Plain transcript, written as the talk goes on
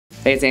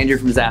Hey, it's Andrew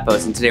from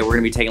Zappos, and today we're going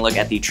to be taking a look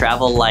at the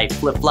TRVL LITE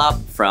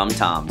Flip-Flop from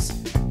TOMS.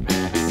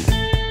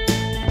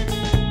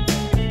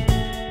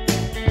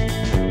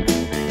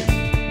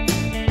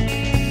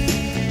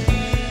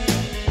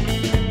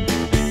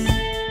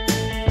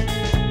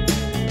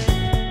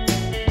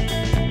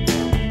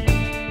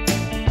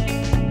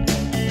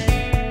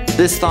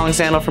 This thong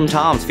sandal from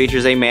TOMS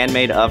features a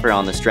man-made upper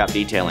on the strap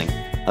detailing,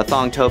 a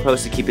thong toe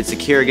post to keep it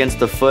secure against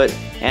the foot,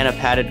 and a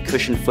padded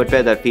cushioned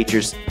footbed that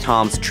features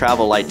TOMS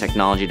TRVL LITE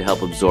technology to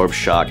help absorb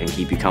shock and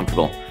keep you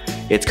comfortable.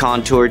 It's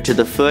contoured to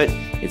the foot,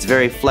 it's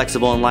very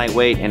flexible and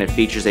lightweight, and it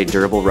features a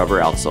durable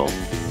rubber outsole.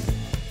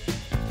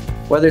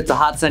 Whether it's a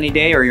hot sunny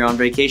day or you're on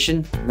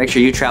vacation, make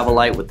sure you travel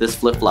light with this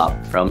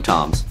flip-flop from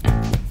TOMS.